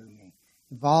love through me.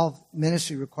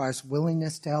 Ministry requires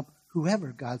willingness to help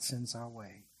whoever God sends our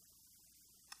way.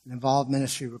 And involved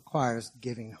ministry requires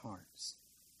giving hearts.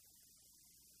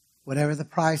 Whatever the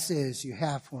price is you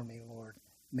have for me, Lord,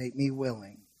 make me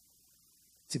willing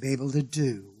to be able to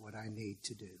do what I need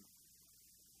to do.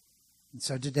 And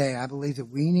so today, I believe that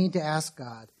we need to ask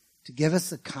God to give us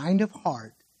the kind of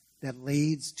heart that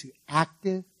leads to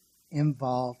active,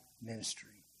 involved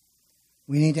ministry.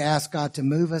 We need to ask God to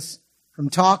move us from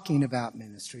talking about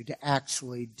ministry to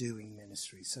actually doing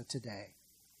ministry. So today,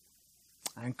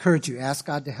 I encourage you, ask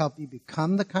God to help you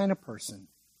become the kind of person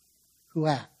who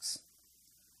acts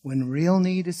when real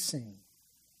need is seen.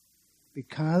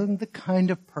 Become the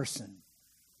kind of person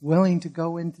willing to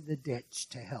go into the ditch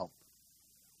to help.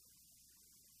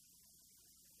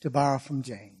 To borrow from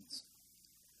James.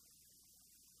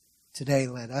 Today,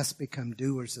 let us become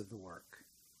doers of the work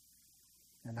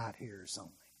and not hearers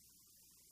only.